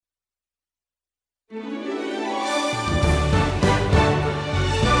When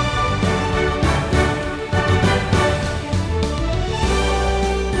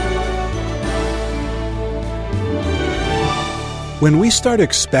we start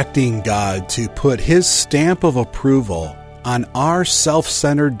expecting God to put His stamp of approval on our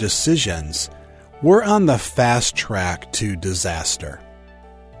self-centered decisions, we're on the fast track to disaster.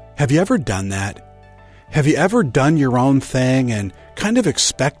 Have you ever done that? Have you ever done your own thing and kind of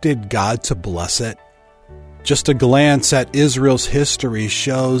expected God to bless it? Just a glance at Israel's history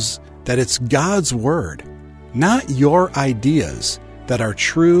shows that it's God's word, not your ideas, that are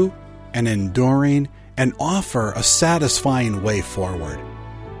true and enduring and offer a satisfying way forward.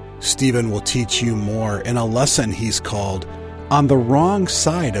 Stephen will teach you more in a lesson he's called On the Wrong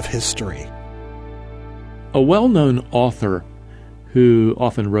Side of History. A well-known author who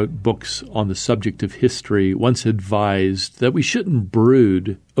often wrote books on the subject of history once advised that we shouldn't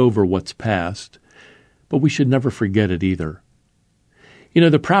brood over what's past, but we should never forget it either. You know,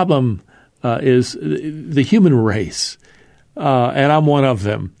 the problem is the human race, and I'm one of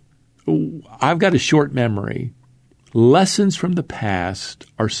them. I've got a short memory. Lessons from the past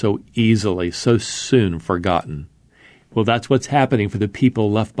are so easily, so soon forgotten. Well, that's what's happening for the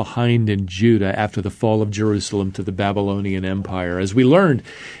people left behind in Judah after the fall of Jerusalem to the Babylonian Empire. As we learned,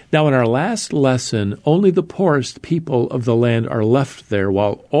 now in our last lesson, only the poorest people of the land are left there,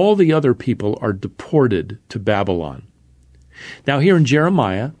 while all the other people are deported to Babylon. Now here in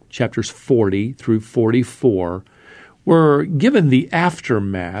Jeremiah, chapters 40 through 44, we're given the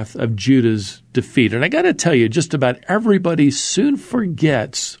aftermath of Judah's defeat. And I got to tell you, just about everybody soon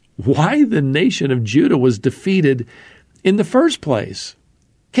forgets why the nation of Judah was defeated in the first place.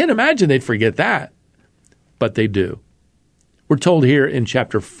 Can't imagine they'd forget that, but they do. We're told here in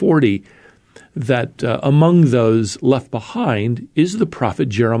chapter 40 that among those left behind is the prophet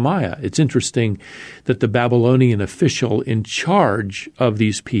Jeremiah. It's interesting that the Babylonian official in charge of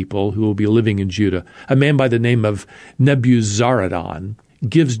these people who will be living in Judah, a man by the name of Nebuzaradan,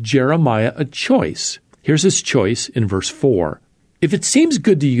 gives Jeremiah a choice. Here's his choice in verse 4. If it seems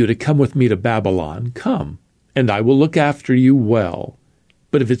good to you to come with me to Babylon, come, and I will look after you well.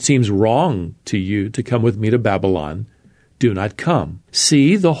 But if it seems wrong to you to come with me to Babylon, do not come.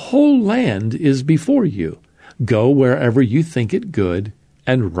 See, the whole land is before you. Go wherever you think it good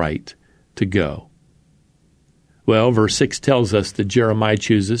and right to go. Well, verse 6 tells us that Jeremiah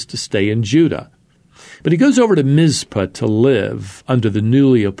chooses to stay in Judah. But he goes over to Mizpah to live under the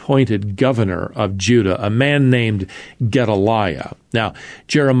newly appointed governor of Judah, a man named Gedaliah. Now,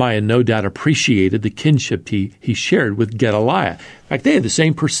 Jeremiah no doubt appreciated the kinship he shared with Gedaliah. In fact, they had the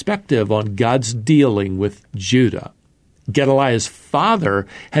same perspective on God's dealing with Judah. Gedaliah's father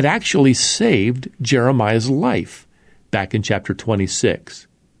had actually saved Jeremiah's life back in chapter 26.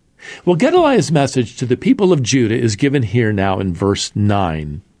 Well, Gedaliah's message to the people of Judah is given here now in verse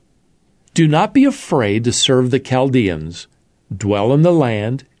 9. Do not be afraid to serve the Chaldeans. Dwell in the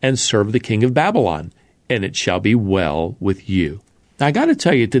land and serve the king of Babylon, and it shall be well with you. Now, I got to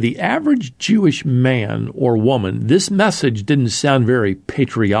tell you, to the average Jewish man or woman, this message didn't sound very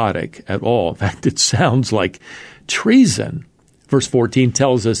patriotic at all. In fact, it sounds like treason. Verse 14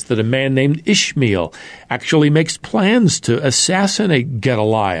 tells us that a man named Ishmael actually makes plans to assassinate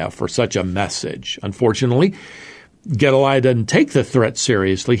Gedaliah for such a message. Unfortunately, Gedaliah doesn't take the threat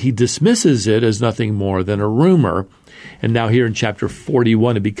seriously. He dismisses it as nothing more than a rumor. And now here in chapter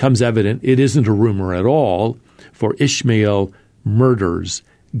 41, it becomes evident it isn't a rumor at all, for Ishmael murders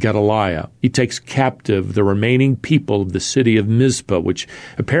Gedaliah. He takes captive the remaining people of the city of Mizpah, which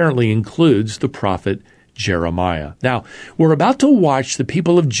apparently includes the prophet Jeremiah. Now, we're about to watch the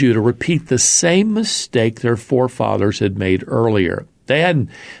people of Judah repeat the same mistake their forefathers had made earlier. They hadn't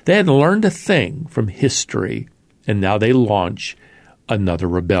learned a thing from history, and now they launch another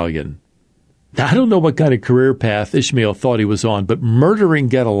rebellion. Now, I don't know what kind of career path Ishmael thought he was on, but murdering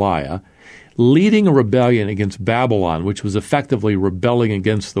Gedaliah, leading a rebellion against Babylon, which was effectively rebelling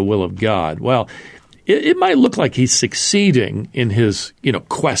against the will of God, well, it might look like he's succeeding in his,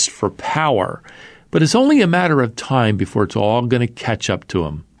 quest for power, but it's only a matter of time before it's all going to catch up to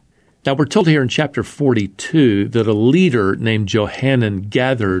him. Now, we're told here in chapter 42 that a leader named Johanan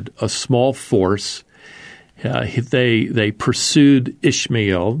gathered a small force. They pursued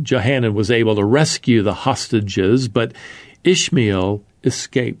Ishmael. Johanan was able to rescue the hostages, but Ishmael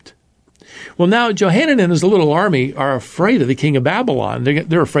escaped. Well, now Johanan and his little army are afraid of the king of Babylon.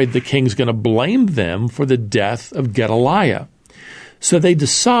 They're afraid the king's going to blame them for the death of Gedaliah. So they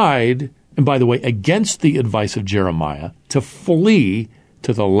decide, and by the way, against the advice of Jeremiah, to flee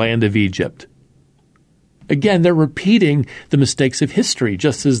to the land of Egypt. Again, they're repeating the mistakes of history,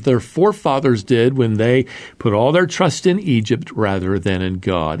 just as their forefathers did when they put all their trust in Egypt rather than in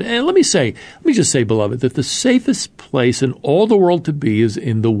God. And let me just say, beloved, that the safest place in all the world to be is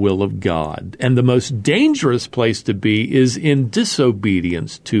in the will of God. And the most dangerous place to be is in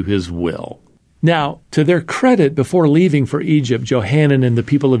disobedience to his will. Now, to their credit, before leaving for Egypt, Johanan and the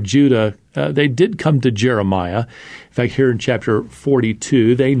people of Judah, they did come to Jeremiah. In fact, here in chapter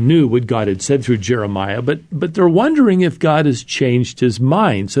 42, they knew what God had said through Jeremiah, but they're wondering if God has changed his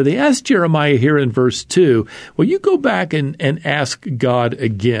mind. So they asked Jeremiah here in verse 2, well, you go back and ask God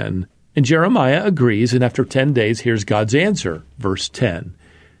again. And Jeremiah agrees, and after 10 days, here's God's answer, verse 10.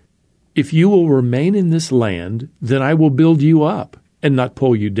 If you will remain in this land, then I will build you up and not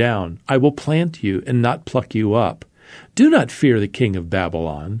pull you down. I will plant you and not pluck you up. Do not fear the king of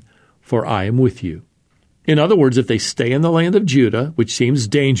Babylon, for I am with you. In other words, if they stay in the land of Judah, which seems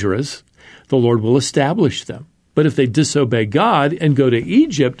dangerous, the Lord will establish them. But if they disobey God and go to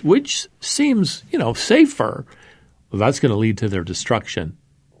Egypt, which seems, safer, well, that's going to lead to their destruction.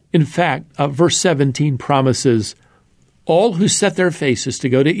 In fact, verse 17 promises, all who set their faces to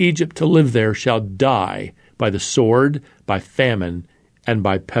go to Egypt to live there shall die by the sword, by famine, and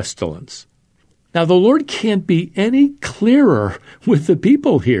by pestilence. Now, the Lord can't be any clearer with the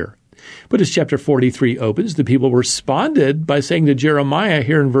people here. But as chapter 43 opens, the people responded by saying to Jeremiah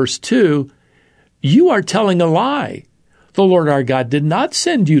here in verse 2, you are telling a lie. The Lord our God did not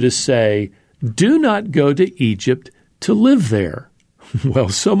send you to say, do not go to Egypt to live there. Well,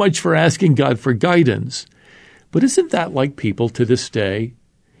 so much for asking God for guidance. But isn't that like people to this day?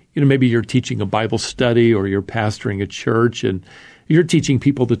 Maybe you're teaching a Bible study or you're pastoring a church and you're teaching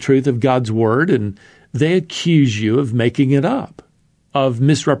people the truth of God's word and they accuse you of making it up, of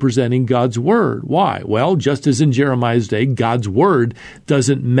misrepresenting God's word. Why? Well, just as in Jeremiah's day, God's word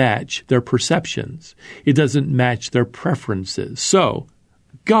doesn't match their perceptions. It doesn't match their preferences. So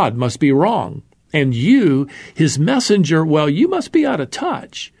God must be wrong. And you, his messenger, well, you must be out of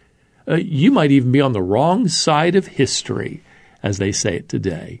touch. You might even be on the wrong side of history, as they say it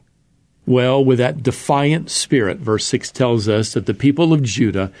today. Well, with that defiant spirit, verse 6 tells us that the people of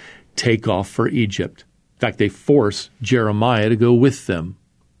Judah take off for Egypt. In fact, they force Jeremiah to go with them.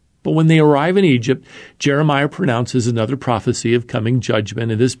 But when they arrive in Egypt, Jeremiah pronounces another prophecy of coming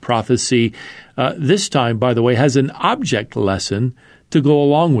judgment, and this prophecy, this time, by the way, has an object lesson to go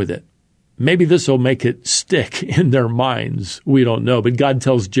along with it. Maybe this will make it stick in their minds. We don't know. But God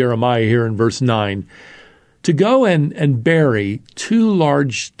tells Jeremiah here in verse 9, to go and bury 2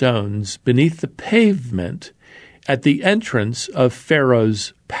 large stones beneath the pavement at the entrance of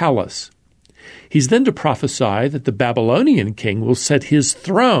Pharaoh's palace. He's then to prophesy that the Babylonian king will set his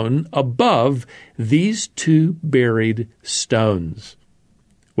throne above these 2 buried stones.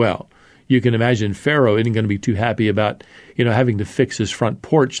 Well, you can imagine Pharaoh isn't going to be too happy about, having to fix his front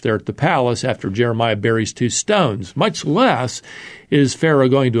porch there at the palace after Jeremiah buries 2 stones. Much less is Pharaoh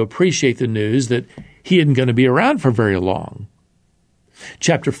going to appreciate the news that he isn't going to be around for very long.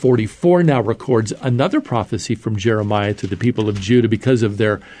 Chapter 44 now records another prophecy from Jeremiah to the people of Judah because of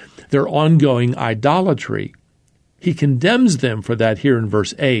their ongoing idolatry. He condemns them for that here in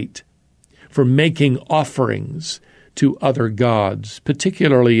verse 8, for making offerings to other gods.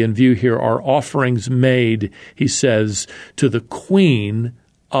 Particularly in view here are offerings made, he says, to the Queen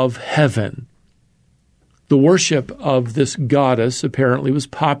of Heaven. The worship of this goddess apparently was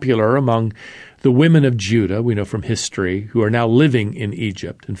popular among the women of Judah, we know from history, who are now living in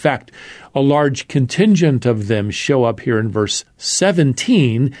Egypt. In fact, a large contingent of them show up here in verse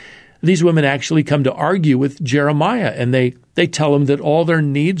 17. These women actually come to argue with Jeremiah, and they tell him that all their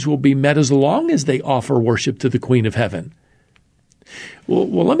needs will be met as long as they offer worship to the Queen of Heaven. Well,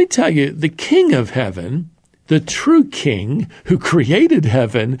 let me tell you, the King of Heaven, the true King who created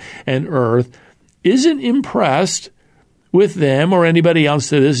heaven and earth, isn't impressed with them or anybody else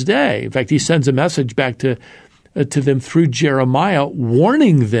to this day. In fact, he sends a message back to them through Jeremiah,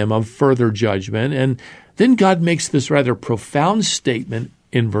 warning them of further judgment. And then God makes this rather profound statement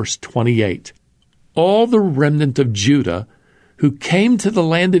in verse 28. All the remnant of Judah who came to the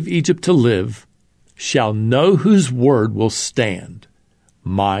land of Egypt to live shall know whose word will stand,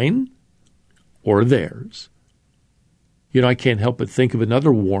 mine or theirs. I can't help but think of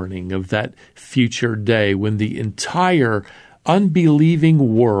another warning of that future day when the entire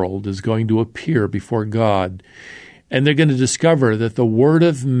unbelieving world is going to appear before God, and they're going to discover that the word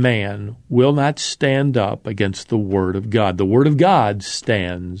of man will not stand up against the word of God. The word of God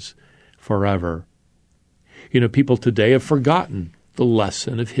stands forever. People today have forgotten the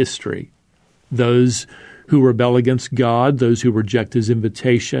lesson of history. Those who rebel against God, those who reject his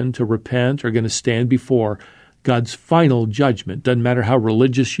invitation to repent, are going to stand before God's final judgment. Doesn't matter how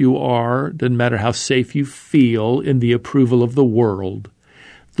religious you are, doesn't matter how safe you feel in the approval of the world.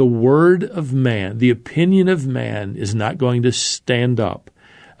 The word of man, the opinion of man, is not going to stand up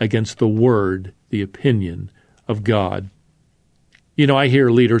against the word, the opinion of God. I hear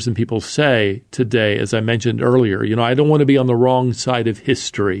leaders and people say today, as I mentioned earlier, I don't want to be on the wrong side of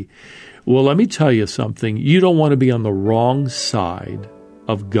history. Well, let me tell you something. You don't want to be on the wrong side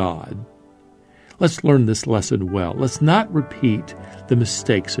of God. Let's learn this lesson well. Let's not repeat the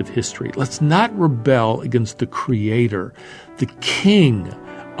mistakes of history. Let's not rebel against the Creator, the King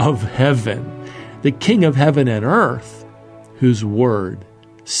of heaven, the King of heaven and earth, whose word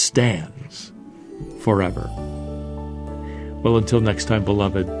stands forever. Well, until next time,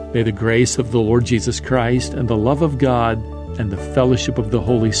 beloved, may the grace of the Lord Jesus Christ and the love of God and the fellowship of the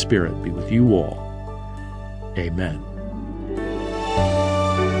Holy Spirit be with you all. Amen.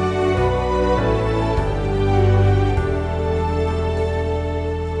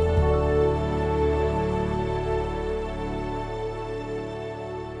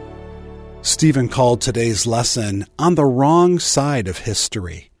 Stephen called today's lesson On the Wrong Side of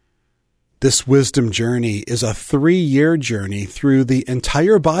History. This wisdom journey is a 3-year journey through the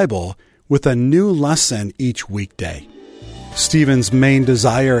entire Bible with a new lesson each weekday. Stephen's main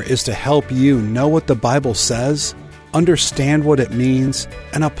desire is to help you know what the Bible says, understand what it means,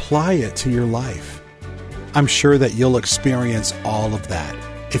 and apply it to your life. I'm sure that you'll experience all of that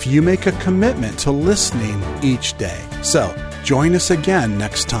if you make a commitment to listening each day. So, join us again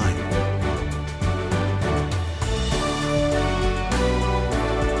next time.